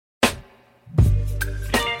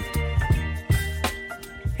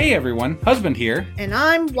Hey everyone, husband here. And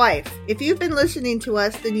I'm wife. If you've been listening to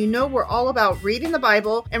us, then you know we're all about reading the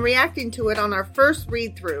Bible and reacting to it on our first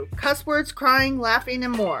read-through. Cuss words, crying, laughing,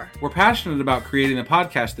 and more. We're passionate about creating a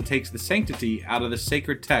podcast that takes the sanctity out of the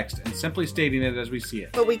sacred text and simply stating it as we see it.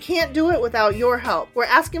 But we can't do it without your help. We're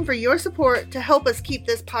asking for your support to help us keep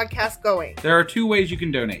this podcast going. There are two ways you can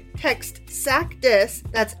donate. Text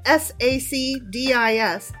SACDIS, that's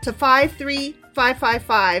SACDIS, to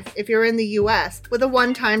 53555 if you're in the U.S. with a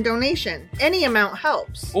one-time donation. Any amount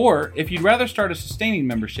helps. Or, if you'd rather start a sustaining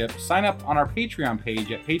membership, sign up on our Patreon page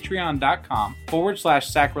at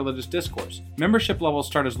patreon.com/sacrilegious discourse. Membership levels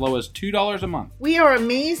start as low as $2 a month. We are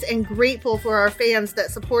amazed and grateful for our fans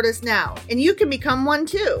that support us now, and you can become one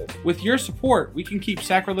too. With your support, we can keep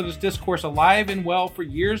Sacrilegious Discourse alive and well for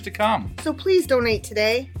years to come. So please donate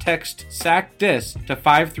today. Text SACDIS to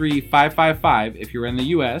 53555 if you're in the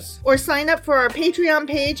U.S. Or sign up for our Patreon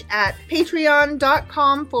page at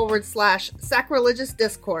patreon.com/sacrilegious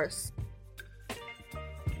discourse.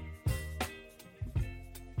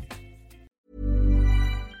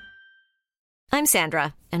 I'm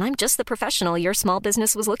Sandra, and I'm just the professional your small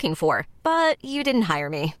business was looking for. But you didn't hire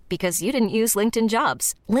me because you didn't use LinkedIn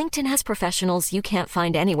Jobs. LinkedIn has professionals you can't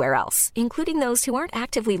find anywhere else, including those who aren't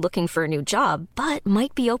actively looking for a new job, but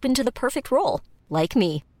might be open to the perfect role, like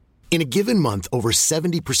me. In a given month, over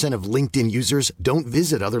 70% of LinkedIn users don't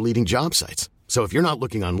visit other leading job sites. So if you're not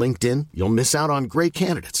looking on LinkedIn, you'll miss out on great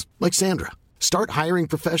candidates like Sandra. Start hiring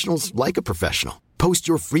professionals like a professional. Post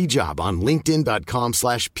your free job on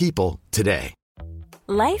linkedin.com/people today.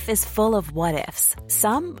 Life is full of what-ifs.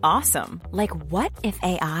 Some awesome, like what if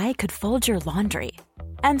AI could fold your laundry?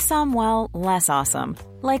 And some, well, less awesome,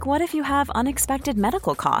 like what if you have unexpected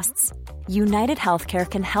medical costs? United Healthcare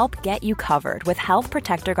can help get you covered with Health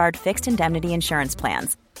Protector Guard fixed indemnity insurance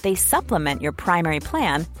plans. They supplement your primary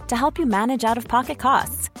plan to help you manage out-of-pocket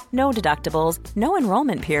costs. No deductibles, no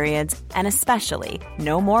enrollment periods, and especially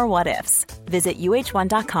no more what-ifs. Visit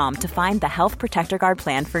uh1.com to find the Health Protector Guard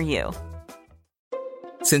plan for you.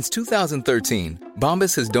 Since 2013,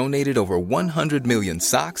 Bombas has donated over 100 million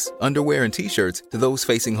socks, underwear, and T-shirts to those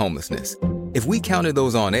facing homelessness. If we counted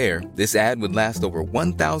those on air, this ad would last over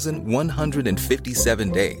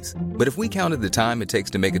 1,157 days. But if we counted the time it takes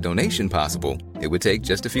to make a donation possible, it would take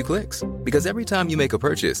just a few clicks. Because every time you make a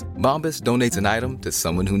purchase, Bombas donates an item to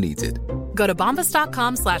someone who needs it. Go to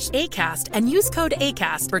bombas.com/ACAST and use code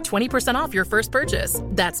ACAST for 20% off your first purchase.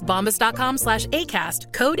 That's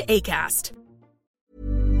bombas.com/ACAST, code ACAST.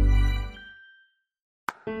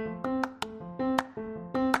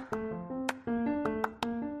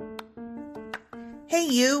 Hey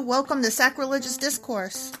you, welcome to Sacrilegious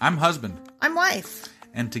Discourse. I'm husband. I'm wife.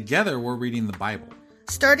 And together we're reading the Bible.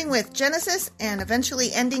 Starting with Genesis and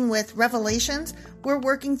eventually ending with Revelations, we're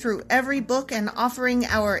working through every book and offering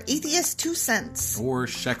our atheist 2 cents. Or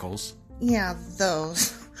shekels. Yeah,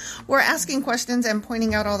 those. We're asking questions and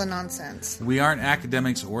pointing out all the nonsense. We aren't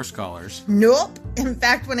academics or scholars. Nope. In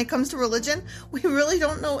fact, when it comes to religion, we really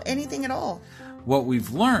don't know anything at all. What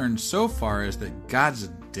we've learned so far is that God's a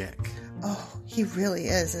dick. Oh, he really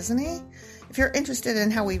is, isn't he? If you're interested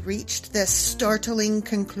in how we reached this startling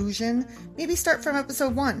conclusion, maybe start from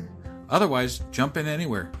episode 1. Otherwise, jump in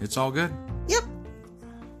anywhere. It's all good. Yep.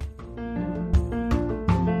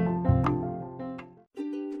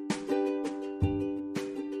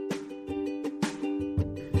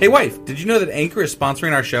 Hey wife, did you know that Anchor is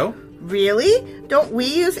sponsoring our show? Really? Don't we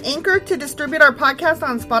use Anchor to distribute our podcast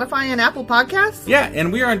on Spotify and Apple Podcasts? Yeah,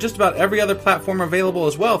 and we are on just about every other platform available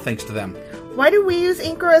as well, thanks to them. Why do we use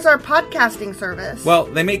Anchor as our podcasting service? Well,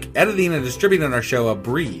 they make editing and distributing our show a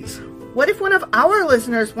breeze. What if one of our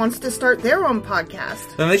listeners wants to start their own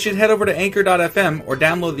podcast? Then they should head over to anchor.fm or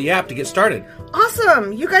download the app to get started.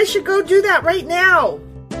 Awesome! You guys should go do that right now!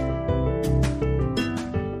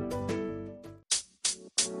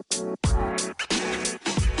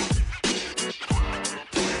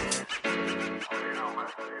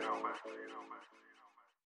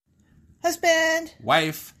 Husband.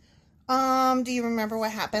 Wife. Do you remember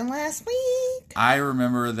what happened last week? I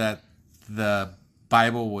remember that the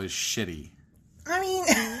Bible was shitty. I mean,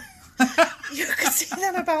 you could say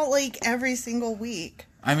that about, like, every single week.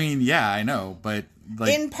 I mean, yeah, I know, but,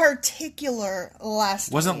 like... In particular,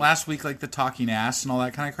 Wasn't last week, like, the talking ass and all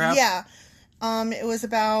that kind of crap? Yeah. It was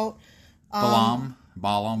about... Balaam. No,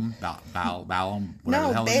 Balaam.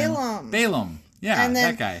 Balaam. Yeah, and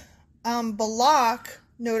then, that guy. Balak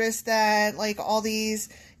noticed that, like, all these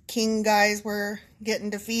king guys were getting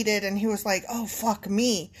defeated, and he was like, oh, fuck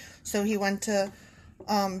me. So he went to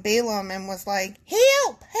Balaam and was like,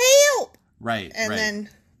 help, help. Right, and right. then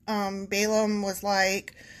Balaam was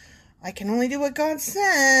like, I can only do what God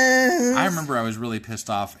says. I remember I was really pissed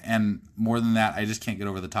off, and more than that, I just can't get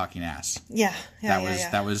over the talking ass. Yeah.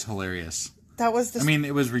 That was hilarious. That was I mean,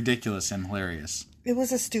 it was ridiculous and hilarious. It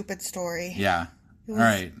was a stupid story. Yeah. All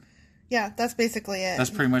right. Yeah, that's basically it. That's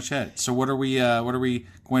pretty much it. So what are we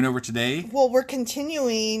going over today? Well, we're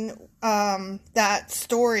continuing that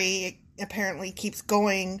story. It apparently keeps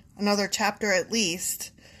going another chapter at least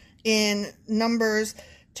in Numbers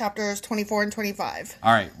chapters 24 and 25.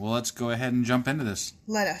 All right. Well, let's go ahead and jump into this.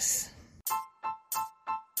 Let us.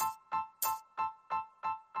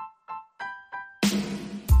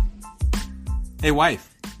 Hey,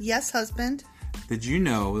 wife. Yes, husband. Did you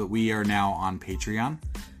know that we are now on Patreon?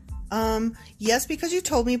 Yes, because you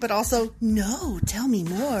told me, but also, no, tell me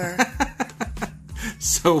more.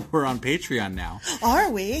 So we're on Patreon now.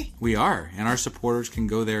 Are we? We are, and our supporters can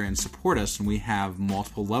go there and support us, and we have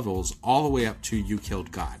multiple levels all the way up to You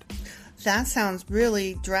Killed God. That sounds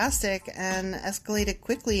really drastic and escalated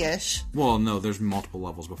quickly-ish. Well, no, there's multiple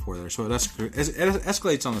levels before there, so it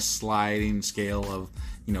escalates on a sliding scale of,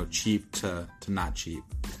 cheap to not cheap.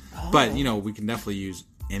 Oh. But, we can definitely use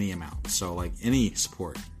any amount, so, any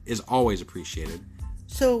support is always appreciated.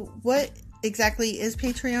 So, what exactly is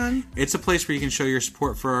Patreon? It's a place where you can show your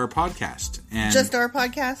support for our podcast. And just our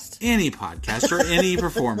podcast? Any podcast or any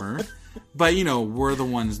performer. But, we're the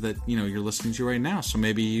ones that, you're listening to right now. So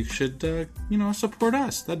maybe you should, support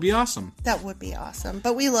us. That'd be awesome. That would be awesome.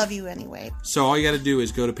 But we love you anyway. So all you got to do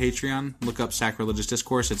is go to Patreon, look up Sacrilegious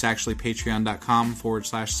Discourse. It's actually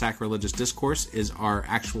patreon.com/sacrilegious discourse is our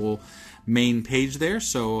actual main page there.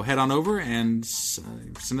 So head on over and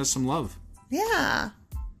send us some love. Yeah.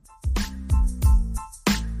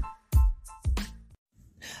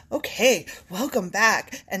 Okay, welcome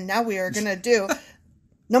back. And now we are going to do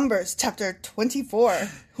Numbers chapter 24.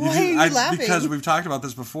 Why are you laughing? Because we've talked about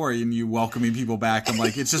this before and you welcoming people back. I'm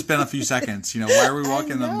like, it's just been a few seconds. Why are we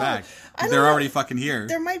welcoming them back? They're already fucking here.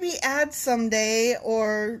 There might be ads someday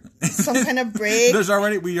or some kind of break.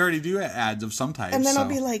 We already do ads of some type. And then I'll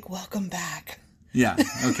be like, welcome back. Yeah,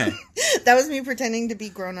 okay. That was me pretending to be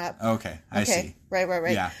grown up. Okay, I see. Right.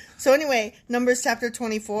 Yeah. So anyway, Numbers chapter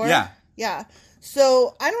 24. Yeah. Yeah.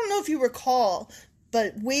 So I don't know if you recall,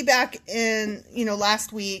 but way back in,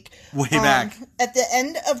 last week. Way back. At the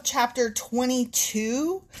end of chapter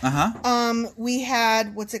 22. Uh-huh. We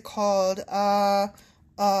had, what's it called?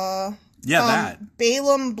 That.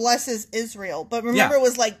 Balaam blesses Israel. But remember, it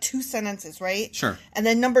was like 2 sentences, right? Sure. And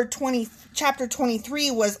then chapter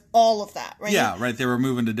 23 was all of that, right? Yeah, right. They were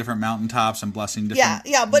moving to different mountaintops and blessing different...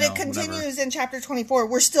 Yeah, but it continues in chapter 24.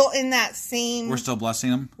 We're still in that same... We're still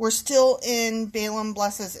blessing them? We're still in Balaam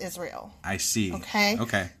blesses Israel. I see.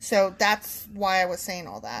 Okay. So that's why I was saying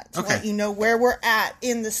all that. To let you know where we're at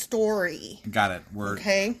in the story. Got it.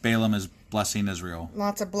 Balaam is blessing Israel.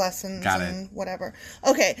 Lots of blessings. Got and whatever.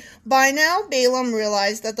 Okay. By now, Balaam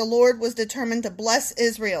realized that the Lord was determined to bless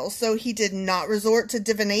Israel, so he did not resort to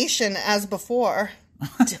divination as before.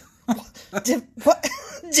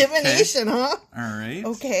 Divination, huh? All right.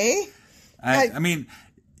 Okay. I mean,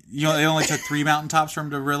 it only took 3 mountaintops for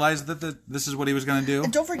him to realize that this is what he was going to do.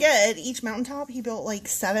 And don't forget, at each mountaintop, he built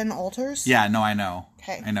 7 altars. Yeah, no, I know.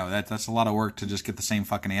 Okay. I know. That's a lot of work to just get the same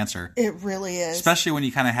fucking answer. It really is. Especially when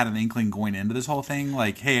you kind of had an inkling going into this whole thing.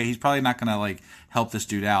 Like, hey, he's probably not going to, help this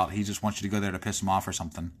dude out. He just wants you to go there to piss him off or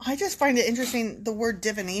something. I just find it interesting, the word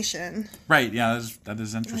divination. Right, yeah, that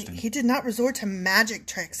is interesting. He did not resort to magic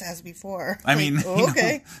tricks as before. I mean,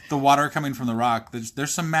 okay. The water coming from the rock,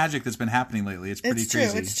 there's some magic that's been happening lately. It's pretty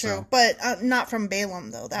crazy. It's true. But not from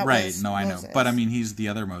Balaam, though. That right, was no, I know. Moses. But, I mean, he's the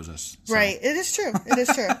other Moses. So. Right, it is true.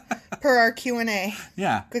 Per our Q&A.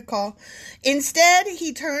 Yeah. Good call. Instead,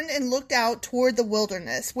 he turned and looked out toward the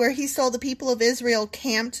wilderness, where he saw the people of Israel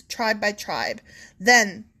camped tribe by tribe.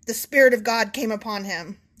 Then the Spirit of God came upon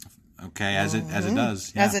him. Okay, as it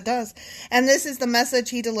does. Yeah. As it does. And this is the message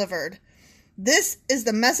he delivered. This is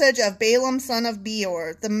the message of Balaam, son of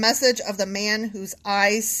Beor, the message of the man whose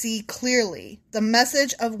eyes see clearly, the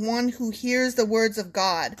message of one who hears the words of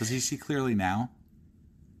God. Does he see clearly now?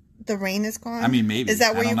 The rain is gone? I mean, maybe. Is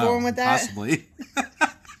that where you're going with that? Possibly.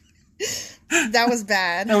 That was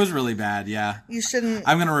bad. That was really bad, yeah. You shouldn't.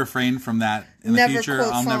 I'm going to refrain from that in the future.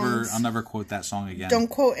 I'll songs. never quote that song again. Don't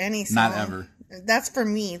quote any song. Not ever. That's for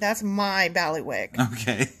me. That's my ballywick.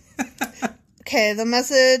 Okay. Okay, the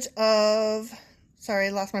message of Sorry,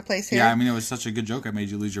 I lost my place here. Yeah, I mean, it was such a good joke. I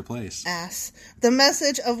made you lose your place. Ass. The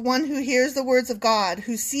message of one who hears the words of God,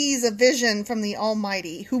 who sees a vision from the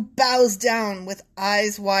Almighty, who bows down with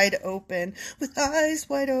eyes wide open. With eyes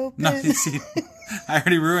wide open. No, see, I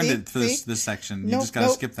already ruined it for this section. You just got to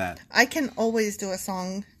skip that. I can always do a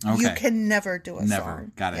song. Okay. You can never do a song.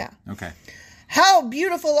 Never. Got it. Yeah. Okay. How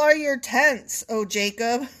beautiful are your tents, O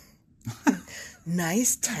Jacob.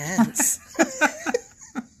 Nice tents.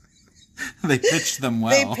 They pitched them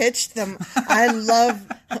well. They pitched them. I love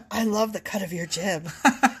the cut of your jib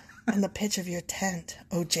and the pitch of your tent,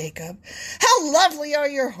 O Jacob. How lovely are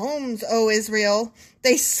your homes, O Israel.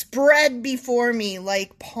 They spread before me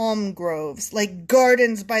like palm groves, like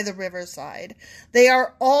gardens by the riverside. They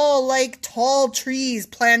are all like tall trees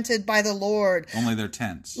planted by the Lord. Only they're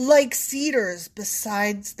tents. Like cedars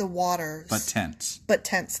besides the waters. But tents. But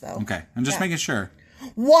tents, though. Okay. I'm just making sure.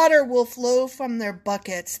 Water will flow from their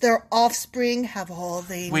buckets. Their offspring have all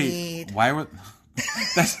they need. Wait, why would...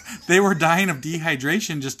 they were dying of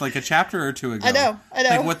dehydration just like a chapter or two ago. I know.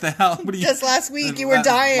 Like, what the hell? What Just last week you were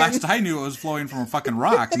dying. Last I knew it was flowing from a fucking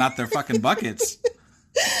rock, not their fucking buckets.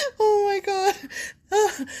 Oh my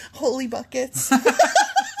god. Holy buckets.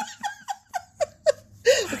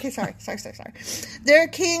 Okay, sorry. Their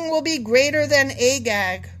king will be greater than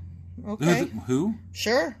Agag. Okay. Who?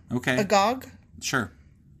 Sure. Okay. Agog. Sure.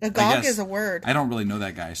 Agog is a word. I don't really know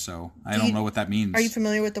that guy, so I don't know what that means. Are you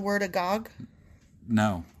familiar with the word agog?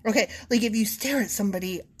 No. Okay, like if you stare at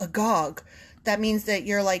somebody agog, that means that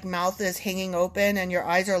your like mouth is hanging open and your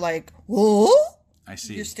eyes are like, whoa? I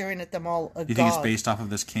see. You're staring at them all agog. You think it's based off of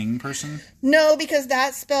this king person? No, because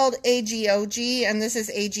that's spelled A-G-O-G and this is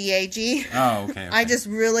A-G-A-G. Oh, okay. I just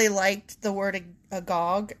really liked the word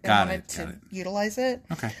agog and wanted to utilize it.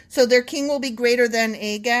 Okay. So their king will be greater than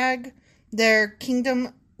Agag. Their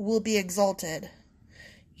kingdom will be exalted.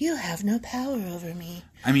 You have no power over me.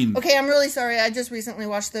 I mean... Okay, I'm really sorry. I just recently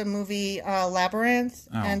watched the movie Labyrinth.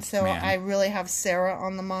 Oh, and so man. I really have Sarah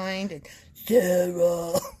on the mind. And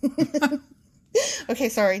Sarah. Okay,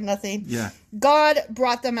 sorry. Nothing. Yeah. God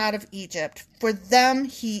brought them out of Egypt. For them,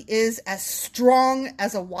 he is as strong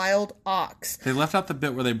as a wild ox. They left out the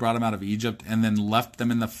bit where they brought him out of Egypt and then left them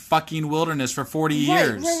in the fucking wilderness for 40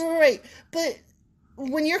 years. Right. But...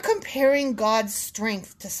 when you're comparing God's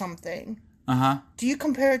strength to something, do you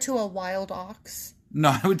compare it to a wild ox?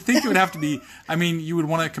 No, I would think it would have to be... I mean, you would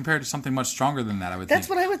want to compare it to something much stronger than that, I would think. That's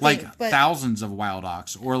what I would think. think. Like thousands of wild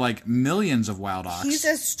ox or like millions of wild ox. He's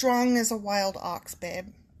as strong as a wild ox, babe.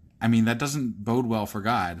 I mean, that doesn't bode well for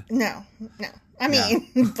God. No. I mean,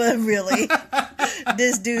 but really,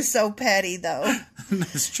 this dude's so petty, though.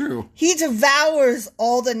 That's true. He devours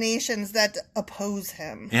all the nations that oppose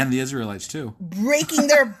him. And the Israelites, too. Breaking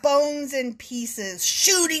their bones in pieces,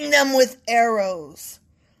 shooting them with arrows.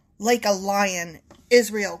 Like a lion,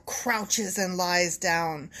 Israel crouches and lies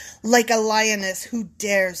down, like a lioness who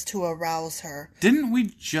dares to arouse her. Didn't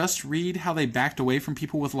we just read how they backed away from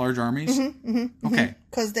people with large armies? Okay.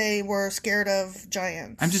 Because they were scared of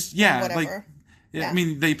giants. I'm just, whatever. I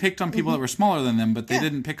mean, they picked on people that were smaller than them, but they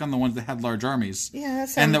didn't pick on the ones that had large armies. Yeah, that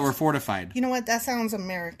sounds... and that were fortified. You know what? That sounds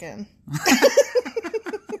American.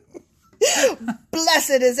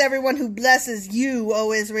 Blessed is everyone who blesses you,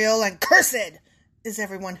 O Israel, and cursed is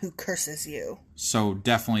everyone who curses you. So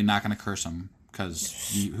definitely not going to curse them,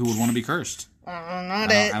 because who would want to be cursed?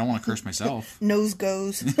 I don't want to curse myself. Nose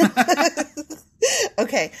goes.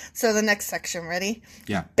 Okay, so the next section, ready?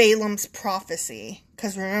 Yeah. Balaam's prophecy.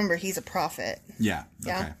 Because remember, he's a prophet. Yeah.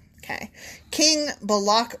 Okay. King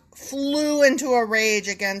Balak flew into a rage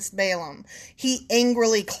against Balaam. He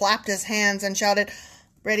angrily clapped his hands and shouted,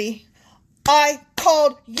 ready? I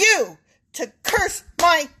called you to curse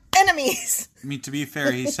my enemies. I mean, to be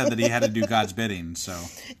fair, he said that he had to do God's bidding, so...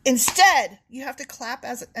 Instead, you have to clap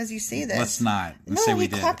as you see this. Let's not. Let's say we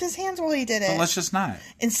did. No, he clapped his hands while he did it. But let's just not.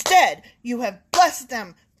 Instead, you have blessed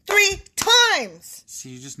them 3 times. See,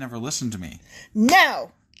 you just never listened to me.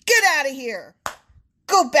 Now, get out of here.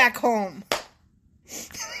 Go back home.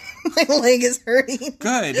 My leg is hurting.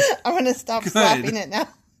 Good. I'm going to stop slapping it now.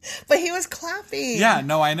 But he was clapping. Yeah,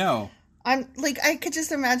 no, I know. I'm like, I could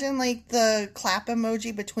just imagine like the clap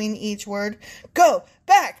emoji between each word. Go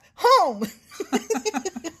back home.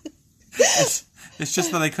 It's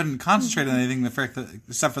just that I couldn't concentrate on anything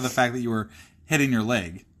except for the fact that you were hitting your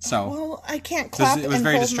leg. So well, I can't clap. It was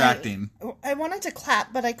very distracting. I wanted to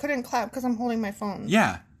clap, but I couldn't clap because I'm holding my phone.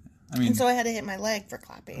 Yeah, I mean, and so I had to hit my leg for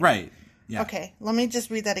clapping. Right. Yeah. Okay, let me just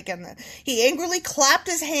read that again then. He angrily clapped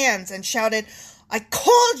his hands and shouted, I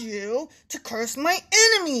called you to curse my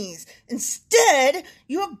enemies. Instead,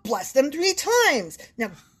 you have blessed them 3 times.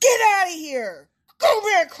 Now get out of here. Go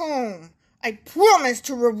back home. I promised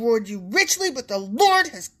to reward you richly, but the Lord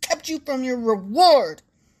has kept you from your reward.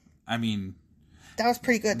 I mean... That was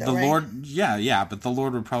pretty good, though, the right? Lord, yeah, but the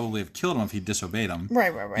Lord would probably have killed him if he disobeyed him.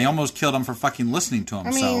 Right. He almost killed him for fucking listening to him,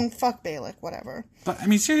 I mean, fuck Balak, whatever. But, I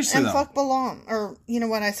mean, seriously, and though. fuck Balaam. Or, you know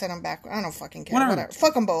what, I said I'm back. I don't fucking care. Whatever. Whatever.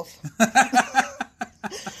 Fuck them both.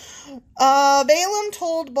 Balaam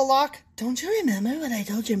told Balak, don't you remember what I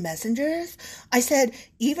told your messengers? I said,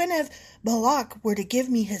 even if Balak were to give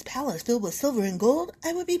me his palace filled with silver and gold,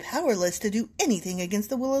 I would be powerless to do anything against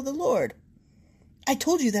the will of the Lord. I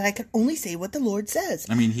told you that I could only say what the Lord says.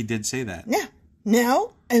 I mean, he did say that. Yeah.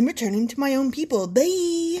 Now, I'm returning to my own people.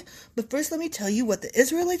 Bye! But first, let me tell you what the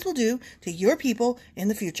Israelites will do to your people in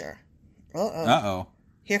the future. Uh-oh.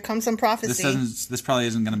 Here comes some prophecy. This probably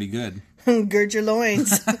isn't going to be good. Gird your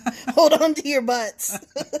loins. Hold on to your butts.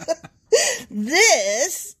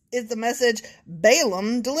 This is the message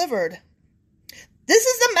Balaam delivered. This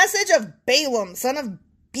is the message of Balaam, son of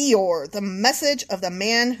Beor, the message of the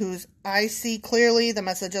man whose eyes see clearly, the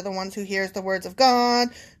message of the ones who hears the words of God,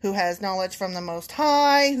 who has knowledge from the Most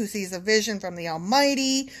High, who sees a vision from the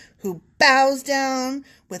Almighty, who bows down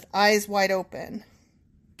with eyes wide open.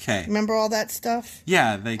 Okay. Remember all that stuff?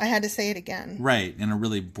 Yeah. I had to say it again. Right, in a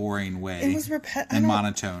really boring way. It was repetitive. And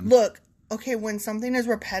monotone. Look, okay, when something is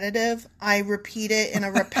repetitive, I repeat it in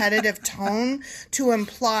a repetitive tone to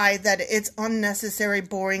imply that it's unnecessary,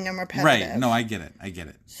 boring, and repetitive. Right. No, I get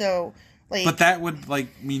it. So, like... But that would,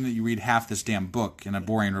 mean that you read half this damn book in a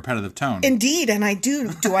boring, repetitive tone. Indeed, and I do.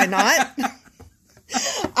 Do I not?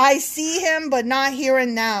 I see him, but not here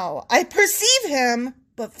and now. I perceive him,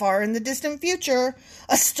 but far in the distant future.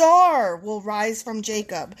 A star will rise from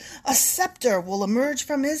Jacob. A scepter will emerge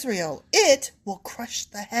from Israel. It will crush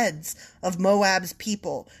the heads of Moab's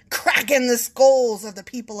people, cracking the skulls of the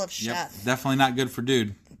people of Sheth. Yep, definitely not good for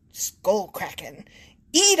dude. Skull cracking.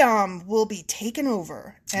 Edom will be taken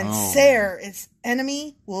over, and Seir, its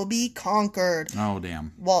enemy, will be conquered. Oh,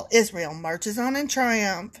 damn. While Israel marches on in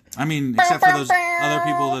triumph. I mean, except for those other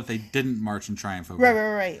people that they didn't march in triumph over.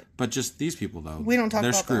 Right. But just these people, though. We don't talk They're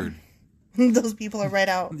about screwed. Them. Those people are right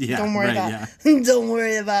out. Yeah, Don't worry right, about it. Don't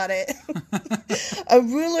worry about it. A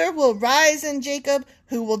ruler will rise in Jacob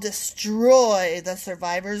who will destroy the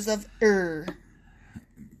survivors of Ur.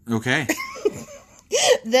 Okay.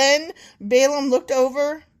 Then Balaam looked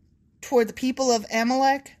over toward the people of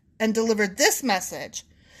Amalek and delivered this message.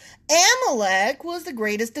 Amalek was the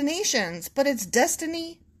greatest of nations, but its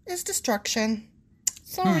destiny is destruction.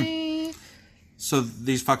 Sorry. So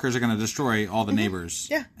these fuckers are going to destroy all the neighbors.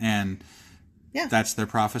 Yeah. And Yeah. that's their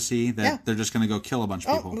prophecy, that they're just going to go kill a bunch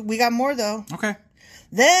of people. We got more, though. Okay.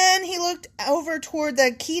 Then he looked over toward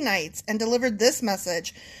the Kenites and delivered this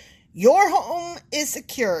message. Your home is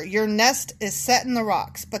secure. Your nest is set in the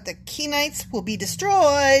rocks. But the Kenites will be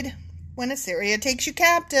destroyed when Assyria takes you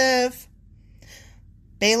captive.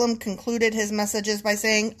 Balaam concluded his messages by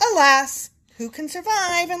saying, Alas, who can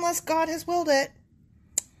survive unless God has willed it?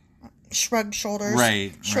 Shrug shoulders.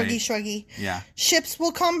 Right. Shruggy. Yeah. Ships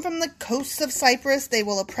will come from the coasts of Cyprus. They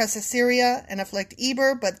will oppress Assyria and afflict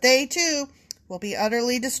Eber, but they, too, will be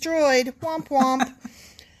utterly destroyed. Womp womp.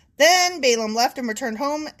 Then Balaam left and returned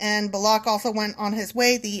home, and Balak also went on his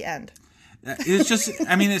way. The end. It's just,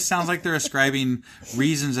 I mean, it sounds like they're ascribing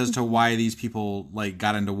reasons as to why these people,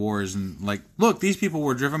 got into wars. And, look, these people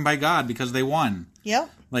were driven by God because they won. Yep.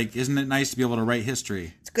 Isn't it nice to be able to write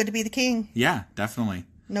history? It's good to be the king. Yeah, definitely.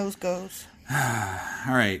 Nose goes.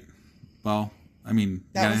 All right. Well, I mean,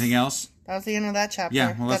 you got anything else? That was the end of that chapter.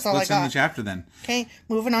 Yeah, well, That's all let's I got. end the chapter then. Okay,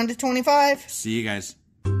 moving on to 25. See you guys.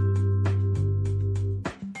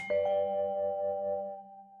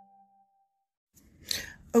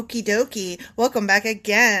 Okie dokie. Welcome back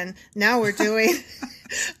again. Now we're doing...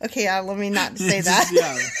 Okay, let me not say that.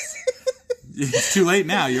 Yeah. It's too late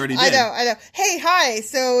now. You already did. I know. Hey, hi.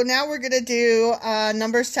 So now we're going to do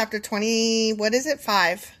Numbers chapter 20. What is it?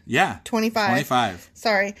 5. Yeah. 25.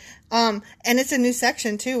 Sorry. And it's a new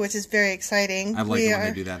section too, which is very exciting. I like it when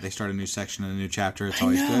they do that. They start a new section and a new chapter. It's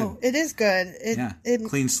always good. It is good.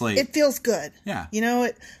 Clean slate. It feels good. Yeah. You know,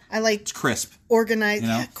 I like... It's crisp. Organized. You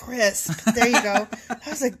know? Yeah, crisp. There you go. I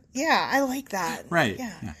was like, yeah, I like that. Right.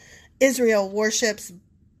 Yeah. Israel worships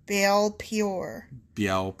Baal Peor.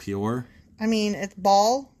 Baal Peor? I mean, it's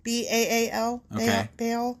Baal. B-A-A-L. Okay.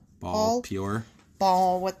 Baal. Peor.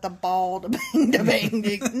 Ball with the ball.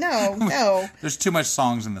 Bang. No. There's too much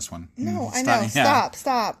songs in this one. No, I know.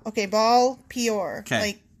 Stop. Okay, Baal Peor. Okay.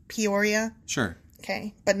 Like Peoria. Sure.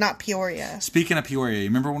 Okay, but not Peoria. Speaking of Peoria, you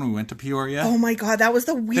remember when we went to Peoria? Oh my god, that was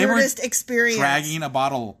the weirdest experience. Dragging a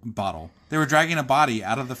bottle. They were dragging a body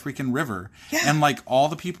out of the freaking river. Yeah. And like all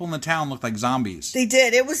the people in the town looked like zombies. They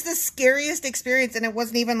did. It was the scariest experience, and it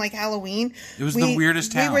wasn't even like Halloween. It was the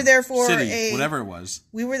weirdest town. We were there for whatever it was.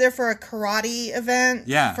 We were there for a karate event.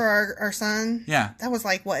 Yeah. For our son. Yeah. That was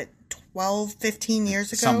like what? 12, 15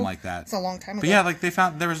 years ago? Something like that. It's a long time ago. But yeah, like they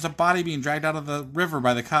found there was a body being dragged out of the river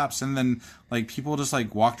by the cops, and then like people just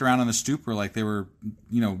like walked around in the stupor like they were,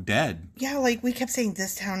 dead. Yeah, like we kept saying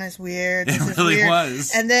this town is weird. This It really is weird.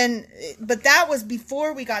 was. And then, but that was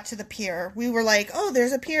before we got to the pier. We were like, oh,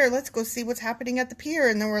 there's a pier. Let's go see what's happening at the pier.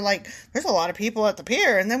 And then we're like, there's a lot of people at the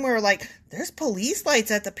pier. And then we were like, there's police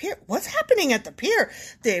lights at the pier. What's happening at the pier?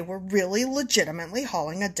 They were really legitimately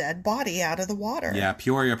hauling a dead body out of the water. Yeah,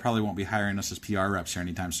 Peoria probably won't be hiring us as PR reps here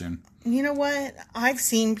anytime soon. You know what? I've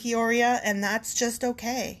seen Peoria, and that's just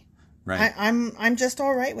okay. Right. I'm just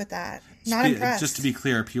all right with that. Not impressed. Just to be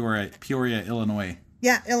clear, Peoria, Illinois.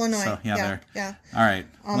 Yeah, Illinois. So, there. Yeah. All right.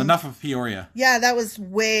 Well, enough of Peoria. Yeah, that was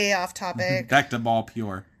way off topic. Back to Baal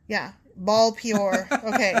Peor. Yeah. Baal Peor.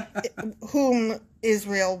 Okay. Whom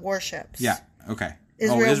Israel worships. Yeah. Okay.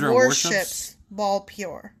 Israel worships Baal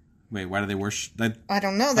Peor. Wait, why do they worship? I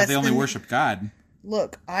don't know. That's they only worship God.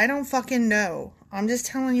 Look, I don't fucking know. I'm just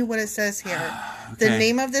telling you what it says here. Okay. The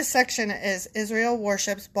name of this section is Israel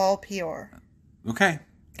worships Baal Peor. Okay.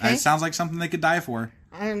 It sounds like something they could die for.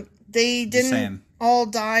 They didn't all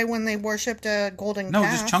die when they worshipped a golden calf. No,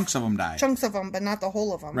 just chunks of them die. Chunks of them, but not the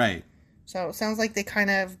whole of them. Right. So it sounds like they kind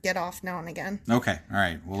of get off now and again. Okay. All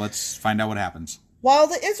right. Well, let's find out what happens. While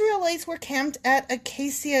the Israelites were camped at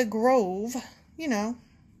Acacia Grove,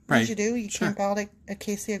 what you do? You camp out at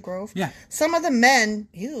Acacia Grove? Yeah. Some of the men,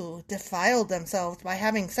 defiled themselves by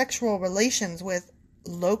having sexual relations with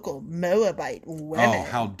local Moabite women. Oh,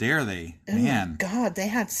 how dare they? Man. Oh my God, they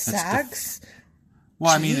had sex?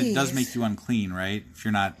 Well, I mean, it does make you unclean, right? If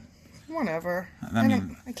you're not... Whatever.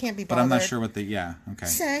 I can't be bothered. But I'm not sure what okay.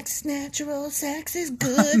 Sex, natural, sex is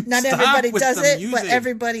good. Not everybody does it, but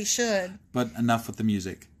everybody should. But enough with the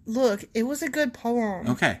music. Look, it was a good poem.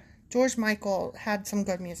 Okay. George Michael had some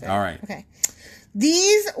good music. All right. Okay.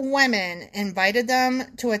 These women invited them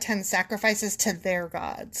to attend sacrifices to their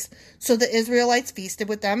gods. So the Israelites feasted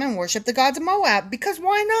with them and worshiped the gods of Moab. Because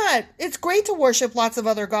why not? It's great to worship lots of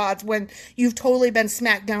other gods when you've totally been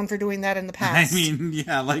smacked down for doing that in the past. I mean,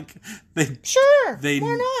 yeah, like... Sure, why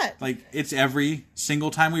not? Like, it's every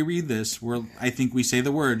single time we read this where I think we say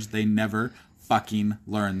the words, they never fucking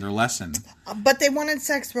learn their lesson. But they wanted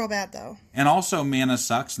sex real bad, though. And also, manna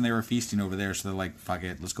sucks, and they were feasting over there, so they're like, fuck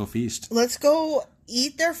it, let's go feast. Let's go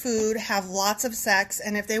eat their food, have lots of sex,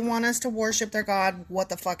 and if they want us to worship their God, what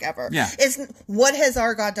the fuck ever. Yeah. What has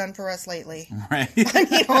our God done for us lately? Right. I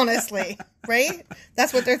mean, honestly, right?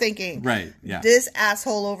 That's what they're thinking. Right, yeah. This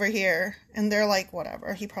asshole over here. And they're like,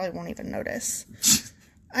 whatever. He probably won't even notice.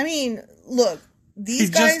 I mean, look. These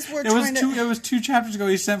guys were trying to... It was 2 chapters ago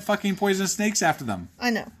he sent fucking poisonous snakes after them. I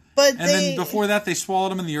know. But then before that, they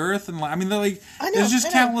swallowed them in the earth. And I mean, they're like... There's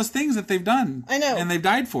just countless things that they've done. I know. And they've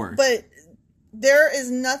died for. But there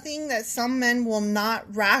is nothing that some men will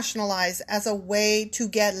not rationalize as a way to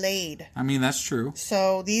get laid. I mean, that's true.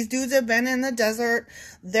 So these dudes have been in the desert.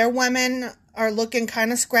 Their women are looking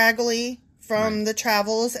kind of scraggly from the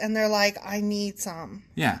travels. And they're like, I need some.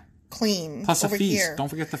 Yeah. Clean. Plus over a feast. here. Don't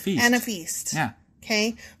forget the feast. And a feast. Yeah.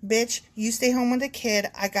 Okay, bitch, you stay home with the kid.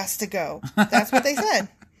 I got to go. That's what they said.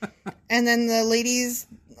 And then the ladies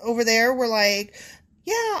over there were like,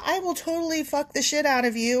 yeah, I will totally fuck the shit out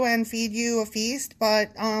of you and feed you a feast.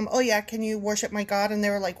 But, can you worship my God? And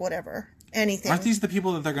they were like, whatever. Anything. Aren't these the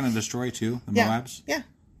people that they're going to destroy too? The Moabs? Yeah.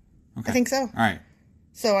 Okay. I think so. All right.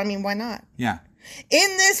 So, I mean, why not? Yeah.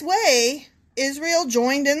 In this way, Israel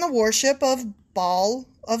joined in the worship of Baal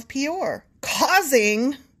of Peor,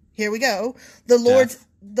 causing... Here we go. The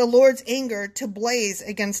Lord's anger to blaze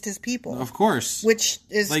against his people. Of course. Which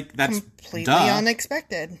is like, that's completely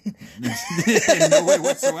unexpected. In no way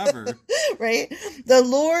whatsoever. Right? The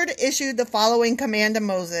Lord issued the following command to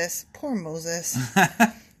Moses. Poor Moses.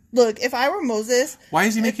 Look, if I were Moses... Why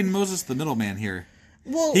is he making Moses the middleman here?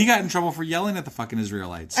 Well, he got in trouble for yelling at the fucking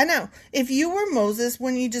Israelites. I know. If you were Moses,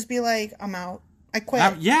 wouldn't you just be like, I'm out. I quit.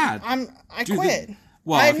 I quit.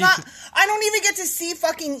 I don't even get to see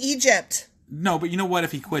fucking Egypt. No, but you know what?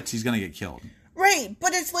 If he quits, he's gonna get killed. Right,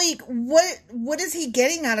 but it's like, what is he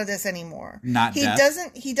getting out of this anymore? Not he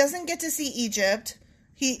death. He doesn't get to see Egypt.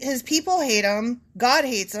 His people hate him. God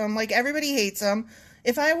hates him. Like everybody hates him.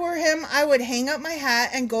 If I were him, I would hang up my hat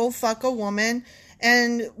and go fuck a woman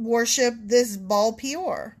and worship this Baal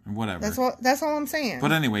Peor. Whatever. That's all I'm saying.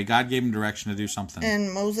 But anyway, God gave him direction to do something.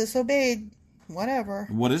 And Moses obeyed. Whatever.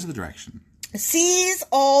 What is the direction? Seize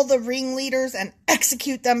all the ringleaders and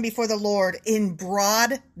execute them before the Lord in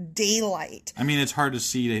broad daylight. I mean, it's hard to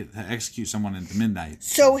see to execute someone at midnight.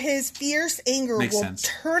 So his fierce anger Makes will sense.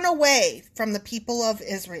 turn away from the people of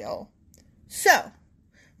Israel. So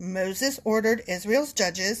Moses ordered Israel's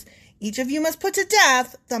judges, each of you must put to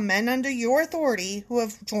death the men under your authority who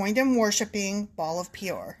have joined in worshiping Baal of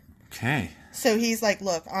Peor. Okay. So he's like,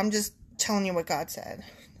 look, I'm just telling you what God said.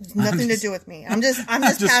 There's nothing to do with me. I'm just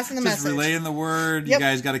passing the message. Just relaying the word. Yep. You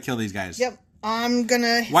guys got to kill these guys. Yep. I'm going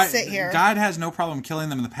to sit here. God has no problem killing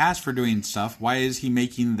them in the past for doing stuff. Why is he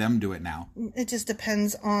making them do it now? It just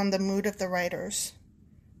depends on the mood of the writers.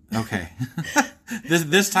 Okay.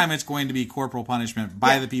 This time it's going to be corporal punishment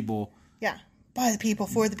by the people. Yeah. By the people,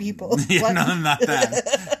 for the people. Yeah, no, not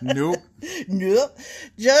that. Nope. Nope.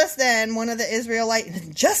 Just then, one of the Israelite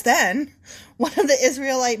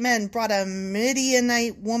men brought a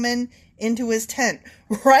Midianite woman into his tent,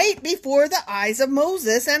 right before the eyes of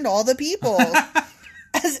Moses and all the people.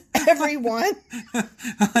 As everyone...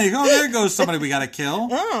 Like, oh, there goes somebody we got to kill.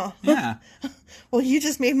 Oh. Yeah. Well, you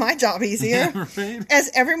just made my job easier. Right? As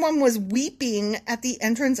everyone was weeping at the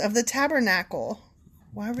entrance of the tabernacle.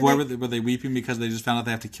 Why were they weeping because they just found out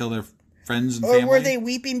they have to kill their friends and family? Or were they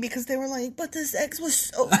weeping because they were like, but this eggs was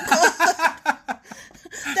so good.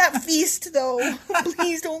 That feast, though.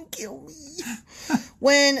 Please don't kill me.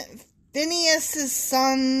 When Phinehas'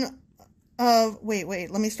 son of... Wait,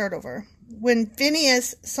 let me start over. When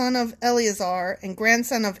Phinehas, son of Eleazar and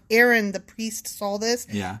grandson of Aaron the priest, saw this,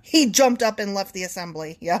 he jumped up and left the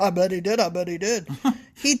assembly. Yeah, I bet he did.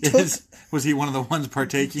 He took... Was he one of the ones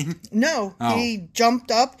partaking? No. Oh. He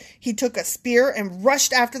jumped up, he took a spear, and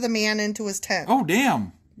rushed after the man into his tent. Oh,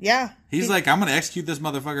 damn. Yeah. He's like, I'm going to execute this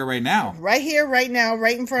motherfucker right now. Right here, right now,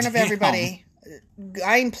 right in front of everybody.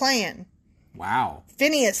 I ain't playing. Wow.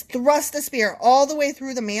 Phinehas thrust the spear all the way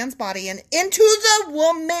through the man's body and into the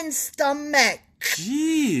woman's stomach.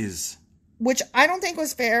 Jeez. Which I don't think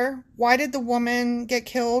was fair. Why did the woman get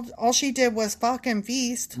killed? All she did was fucking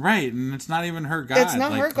feast. Right, and it's not even her God. It's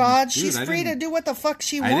not her God. Dude, she's free to do what the fuck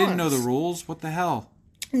she wants. I didn't know the rules. What the hell?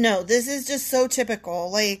 No, this is just so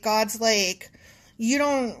typical. Like, God's like, you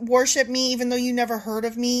don't worship me even though you never heard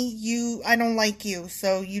of me. I don't like you,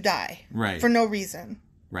 so you die. Right. For no reason.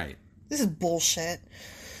 Right. This is bullshit.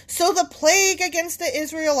 So the plague against the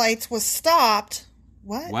Israelites was stopped.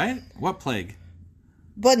 What? What plague?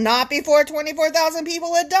 But not before 24,000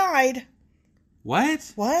 people had died.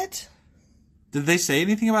 What? Did they say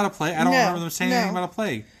anything about a plague? I don't remember them saying anything about a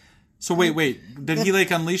plague. So wait. Did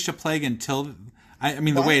he unleash a plague until... I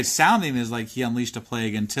mean, the way it's sounding is like he unleashed a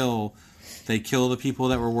plague until they kill the people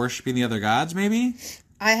that were worshiping the other gods, maybe?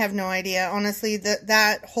 I have no idea. Honestly,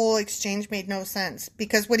 that whole exchange made no sense.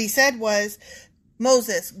 Because what he said was,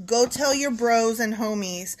 Moses, go tell your bros and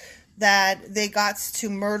homies that they got to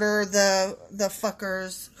murder the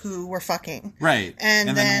fuckers who were fucking. Right.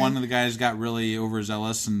 And then one of the guys got really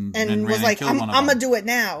overzealous and was like, I'm going to do it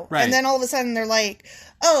now. Right. And then all of a sudden they're like,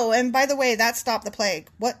 oh, and by the way, that stopped the plague.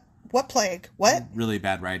 What plague? What? Really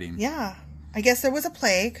bad writing. Yeah. I guess there was a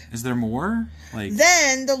plague. Is there more?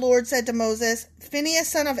 Then the Lord said to Moses, Phinehas,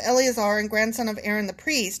 son of Eleazar and grandson of Aaron the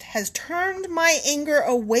priest, has turned my anger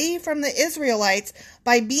away from the Israelites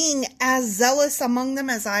by being as zealous among them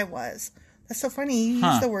as I was. That's so funny. You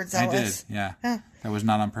used the word zealous. I did, yeah. That was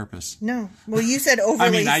not on purpose. No. Well, you said overly...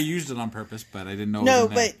 I mean, I used it on purpose, but I didn't know No,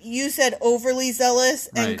 but you said overly zealous,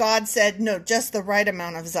 and God said, no, just the right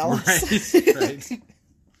amount of zealous. Right.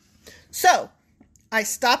 So... I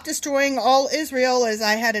stopped destroying all Israel as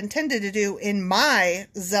I had intended to do in my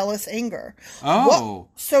zealous anger. Oh.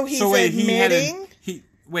 So he's admitting...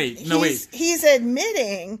 He's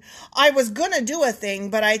admitting I was going to do a thing,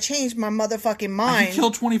 but I changed my motherfucking mind. He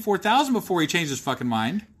killed 24,000 before he changed his fucking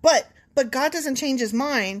mind. But God doesn't change his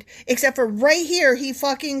mind, except for right here he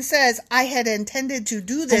fucking says, I had intended to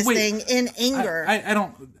do this thing in anger. I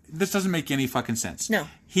don't... This doesn't make any fucking sense. No.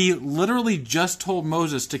 He literally just told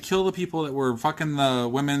Moses to kill the people that were fucking the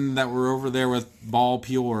women that were over there with Baal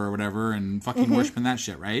Peor or whatever and fucking worshiping that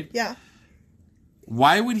shit, right? Yeah.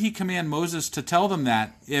 Why would he command Moses to tell them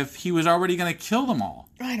that if he was already going to kill them all?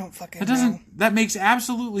 I don't fucking know. That makes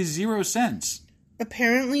absolutely zero sense.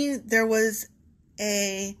 Apparently there was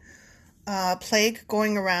a... plague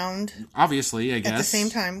going around. Obviously, I guess. At the same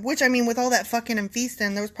time. Which, I mean, with all that fucking and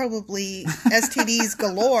feasting, there was probably STDs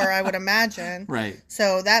galore, I would imagine. Right.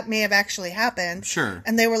 So that may have actually happened. Sure.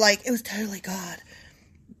 And they were like, it was totally God.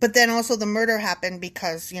 But then also the murder happened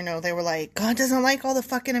because, they were like, God doesn't like all the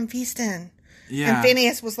fucking and feasting. Yeah. And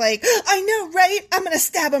Phineas was like, I know, right? I'm going to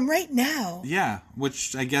stab him right now. Yeah,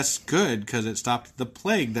 which I guess good, because it stopped the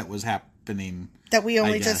plague that was happening. That we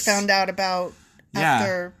only just found out about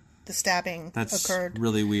after the stabbing occurred. That's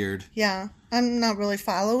really weird. Yeah. I'm not really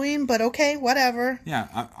following, but okay, whatever.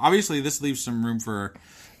 Yeah, obviously this leaves some room for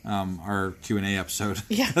our Q&A episode.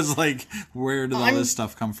 Yeah. Because, like, where did all this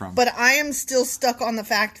stuff come from? But I am still stuck on the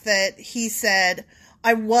fact that he said,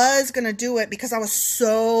 I was going to do it because I was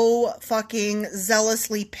so fucking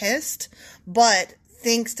zealously pissed, but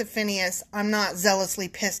thanks to Phineas, I'm not zealously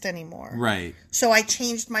pissed anymore. Right. So I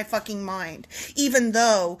changed my fucking mind. Even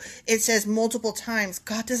though it says multiple times,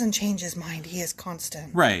 God doesn't change his mind. He is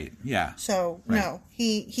constant. Right, yeah. So, right. No.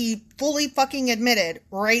 He fully fucking admitted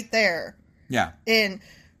right there. Yeah. In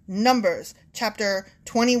Numbers, chapter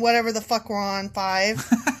 20, whatever the fuck we're on, 5,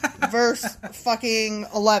 verse fucking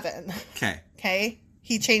 11. Okay?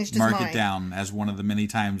 He changed his mind. Mark it down as one of the many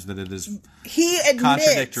times that it is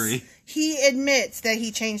contradictory. He admits that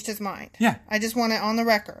he changed his mind. Yeah. I just want it on the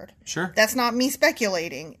record. Sure. That's not me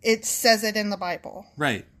speculating. It says it in the Bible.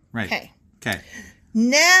 Right. Okay. Okay.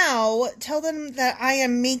 Now, tell them that I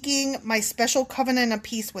am making my special covenant of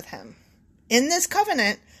peace with him. In this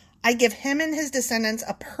covenant, I give him and his descendants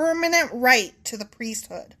a permanent right to the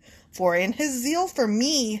priesthood. For in his zeal for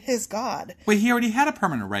me, his God. Wait, he already had a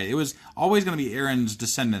permanent right. It was always going to be Aaron's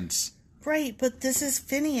descendants. Right, but this is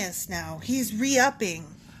Phineas now. He's re-upping.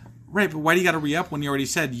 Right, but why do you got to re-up when you already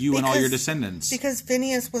said and all your descendants? Because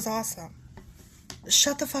Phineas was awesome.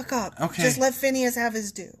 Shut the fuck up. Okay. Just let Phineas have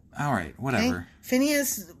his due. All right, whatever. Okay?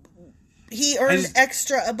 Phineas, he earned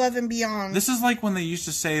extra above and beyond. This is like when they used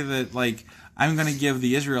to say that, like, I'm going to give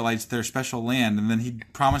the Israelites their special land, and then he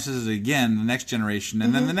promises it again the next generation,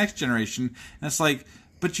 and then the next generation, and it's like,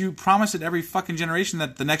 but you promise it every fucking generation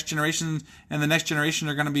that the next generation and the next generation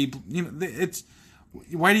are going to be, it's,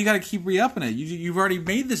 why do you got to keep re-upping it? You've already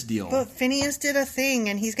made this deal. But Phineas did a thing,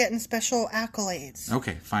 and he's getting special accolades.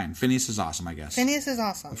 Okay, fine. Phineas is awesome, I guess. Phineas is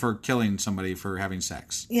awesome. For killing somebody for having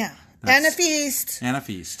sex. Yeah. And a feast. And a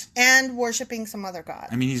feast. And worshiping some other god.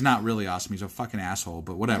 I mean, he's not really awesome. He's a fucking asshole,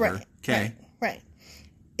 but whatever. Right, okay. Right.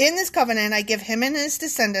 In this covenant, I give him and his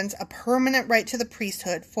descendants a permanent right to the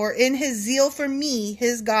priesthood. For in his zeal for me,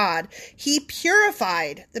 his God, he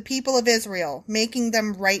purified the people of Israel, making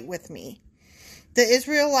them right with me. The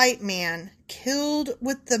Israelite man killed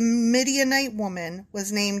with the Midianite woman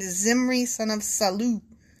was named Zimri, son of Salu.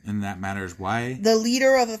 And that matters why? The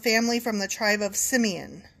leader of a family from the tribe of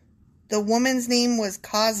Simeon. The woman's name was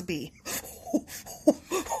Cosby.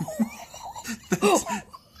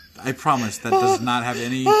 I promise that does not have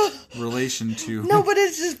any relation to... No, but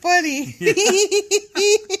it's just funny.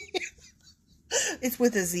 It's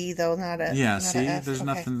with a Z, though, not a Yeah, not see? a F. There's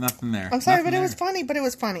Okay. nothing there. I'm sorry, nothing but there. it was funny, but it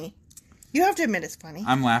was funny. You have to admit it's funny.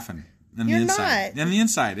 I'm laughing. On the You're inside. not. On the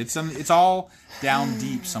inside. It's all down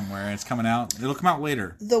deep somewhere, and it's coming out. It'll come out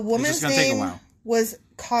later. The It's woman's just gonna take a name while. was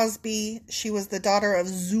Cosby. She was the daughter of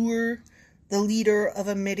Zur, the leader of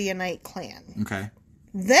a Midianite clan. Okay.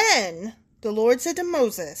 Then the Lord said to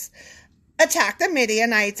Moses, attack the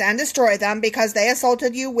Midianites and destroy them because they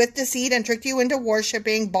assaulted you with deceit and tricked you into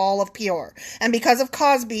worshipping Baal of Peor. And because of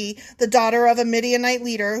Cosby, the daughter of a Midianite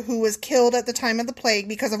leader who was killed at the time of the plague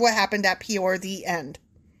because of what happened at Peor, the end.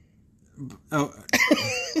 Oh.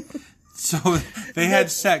 So they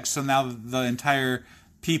had sex, so now the entire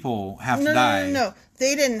people have to die. No.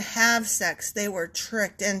 They didn't have sex. They were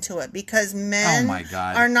tricked into it because men Oh my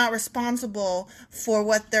God. are not responsible for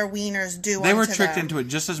what their wieners do. They were unto tricked them. into it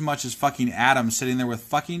just as much as fucking Adam sitting there with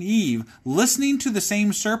fucking Eve, listening to the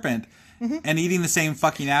same serpent and eating the same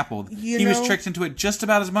fucking apple. He was tricked into it just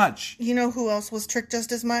about as much. You know who else was tricked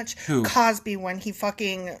just as much? Who? Cosby, when he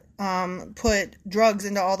fucking put drugs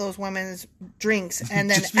into all those women's drinks and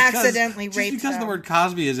then accidentally raped them. Just because the word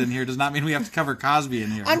Cosby is in here does not mean we have to cover Cosby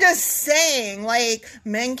in here. I'm just saying, like,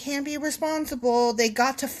 men can't be responsible. They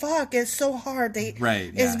got to fuck. It's so hard.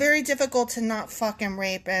 Right, It's yeah. very difficult to not fuck and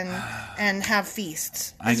rape and have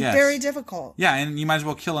feasts. I It's guess. very difficult. Yeah, and you might as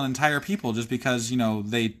well kill an entire people just because,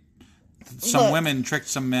 some Look. women tricked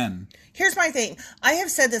some men. Here's my thing. I have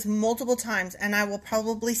said this multiple times, and I will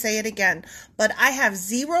probably say it again, but I have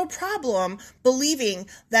zero problem believing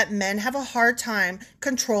that men have a hard time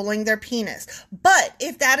controlling their penis. But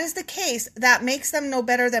if that is the case, that makes them no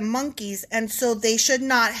better than monkeys, and so they should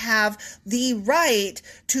not have the right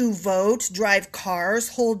to vote, drive cars,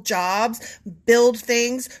 hold jobs, build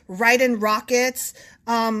things, ride in rockets,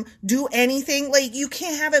 do anything. Like, you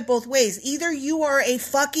can't have it both ways. Either you are a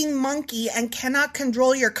fucking monkey and cannot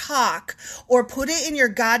control your cock, or put it in your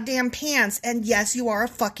goddamn pants, and yes, you are a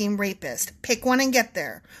fucking rapist. Pick one and get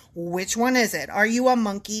there. Which one is it? Are you a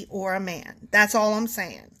monkey or a man? That's all I'm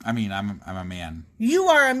saying. I mean, I'm a man. You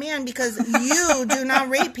are a man because you do not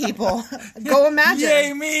rape people. Go imagine.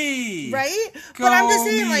 Yay me! Right? Go But I'm just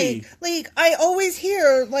saying, me. like, I always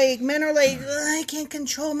hear, like, men are like, I can't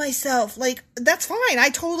control myself. Like, that's fine. I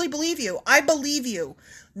totally believe you. I believe you.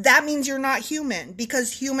 That means you're not human,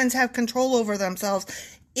 because humans have control over themselves.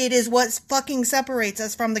 It is what fucking separates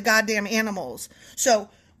us from the goddamn animals. So,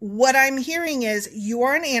 what I'm hearing is, you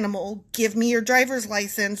are an animal. Give me your driver's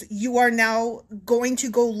license. You are now going to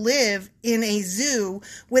go live in a zoo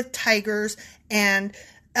with tigers and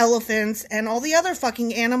elephants and all the other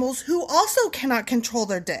fucking animals who also cannot control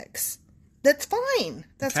their dicks. That's fine.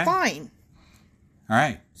 That's Okay. fine. All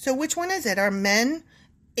right. So which one is it? Are men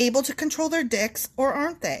able to control their dicks, or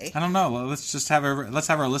aren't they? I don't know. Let's just have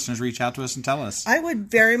our listeners reach out to us and tell us. I would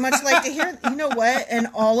very much like to hear. You know what? And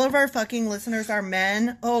all of our fucking listeners are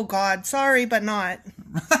men. Oh God, sorry, but not.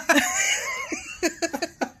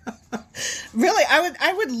 Really,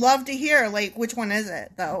 I would love to hear, like, which one is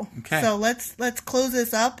it though. Okay. So let's close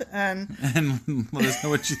this up and let us know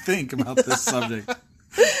what you think about this subject.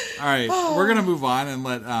 All right, we're gonna move on and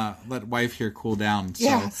let wife here cool down. So,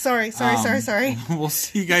 yeah. Sorry. We'll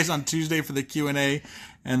see you guys on Tuesday for the Q&A,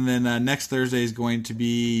 and then next Thursday is going to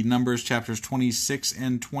be Numbers chapters 26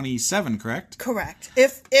 and 27. Correct? Correct.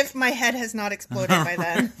 If my head has not exploded by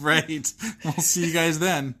then. Right. We'll see you guys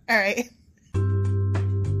then. All right.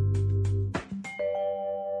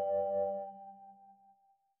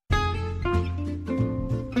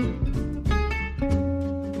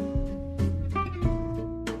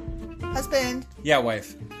 Husband, Yeah,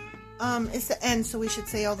 wife. it's the end, so we should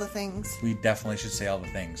say all the things. We definitely should say all the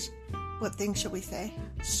things. What things should we say?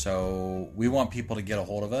 So we want people to get a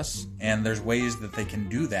hold of us, and there's ways that they can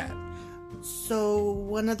do that. So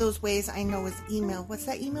one of those ways I know is email. What's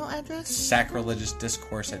that email address?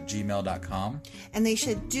 sacrilegiousdiscourse@gmail.com. And they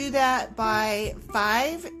should do that by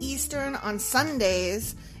 5 Eastern on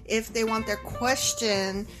Sundays if they want their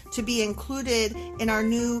question to be included in our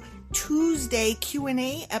new Tuesday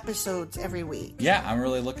Q&A episodes every week. Yeah, I'm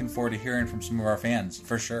really looking forward to hearing from some of our fans,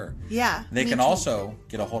 for sure. Yeah. They me can too. also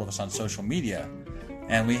get a hold of us on social media.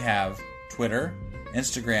 And we have Twitter,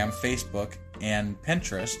 Instagram, Facebook, and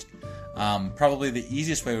Pinterest. Probably the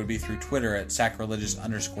easiest way would be through Twitter at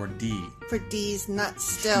sacrilegious_D. For D's nuts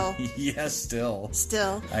still. Yes, still.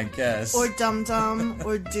 Still. I guess. Or dum-dum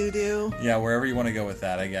or doo-doo. Yeah, wherever you want to go with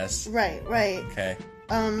that, I guess. Right. Okay.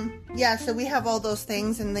 Yeah, so we have all those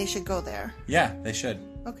things and they should go there. Yeah, they should.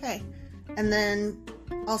 Okay. And then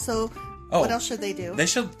also, what else should they do? They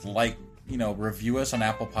should, review us on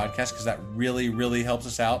Apple Podcasts, because that really, really helps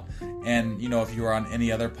us out. And, if you are on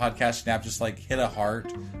any other podcasting app, just, hit a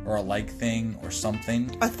heart or a like thing or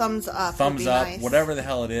something. A thumbs up. Thumbs would be up. nice. Whatever the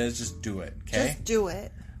hell it is, just do it, okay? Just do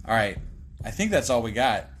it. All right. I think that's all we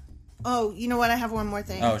got. Oh, you know what? I have one more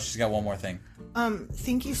thing. Oh, she's got one more thing.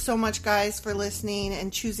 Thank you so much, guys, for listening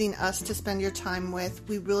and choosing us to spend your time with.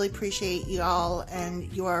 We really appreciate you all, and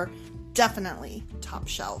you are definitely top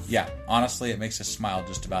shelf. Yeah, honestly, it makes us smile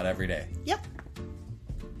just about every day. Yep.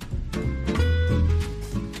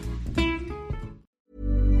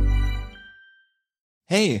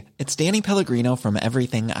 Hey, it's Danny Pellegrino from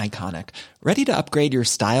Everything Iconic. Ready to upgrade your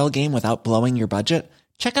style game without blowing your budget?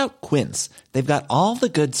 Check out Quince. They've got all the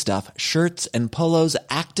good stuff, shirts and polos,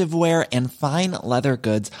 activewear, and fine leather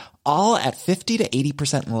goods, all at 50 to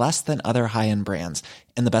 80% less than other high-end brands.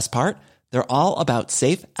 And the best part? They're all about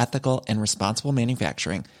safe, ethical, and responsible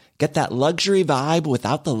manufacturing. Get that luxury vibe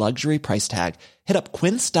without the luxury price tag. Hit up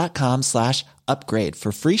quince.com/upgrade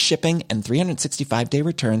for free shipping and 365-day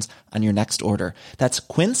returns on your next order. That's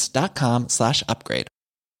quince.com/upgrade.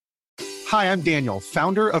 Hi, I'm Daniel,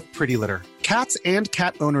 founder of Pretty Litter. Cats and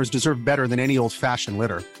cat owners deserve better than any old-fashioned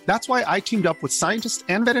litter. That's why I teamed up with scientists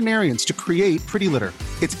and veterinarians to create Pretty Litter.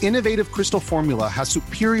 Its innovative crystal formula has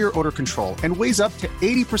superior odor control and weighs up to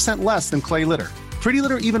 80% less than clay litter. Pretty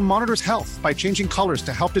Litter even monitors health by changing colors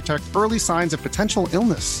to help detect early signs of potential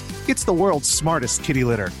illness. It's the world's smartest kitty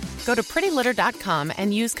litter. Go to prettylitter.com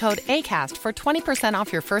and use code ACAST for 20%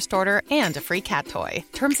 off your first order and a free cat toy.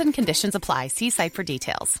 Terms and conditions apply. See site for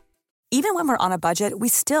details. Even when we're on a budget, we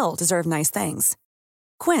still deserve nice things.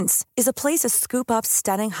 Quince is a place to scoop up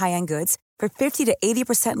stunning high-end goods for 50 to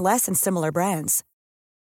 80% less than similar brands.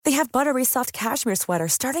 They have buttery soft cashmere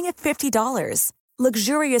sweaters starting at $50,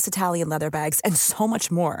 luxurious Italian leather bags, and so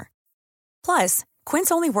much more. Plus,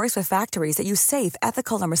 Quince only works with factories that use safe,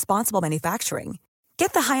 ethical, and responsible manufacturing.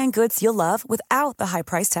 Get the high-end goods you'll love without the high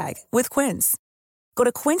price tag with Quince. Go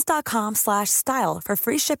to quince.com/style for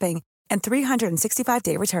free shipping and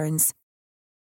 365-day returns.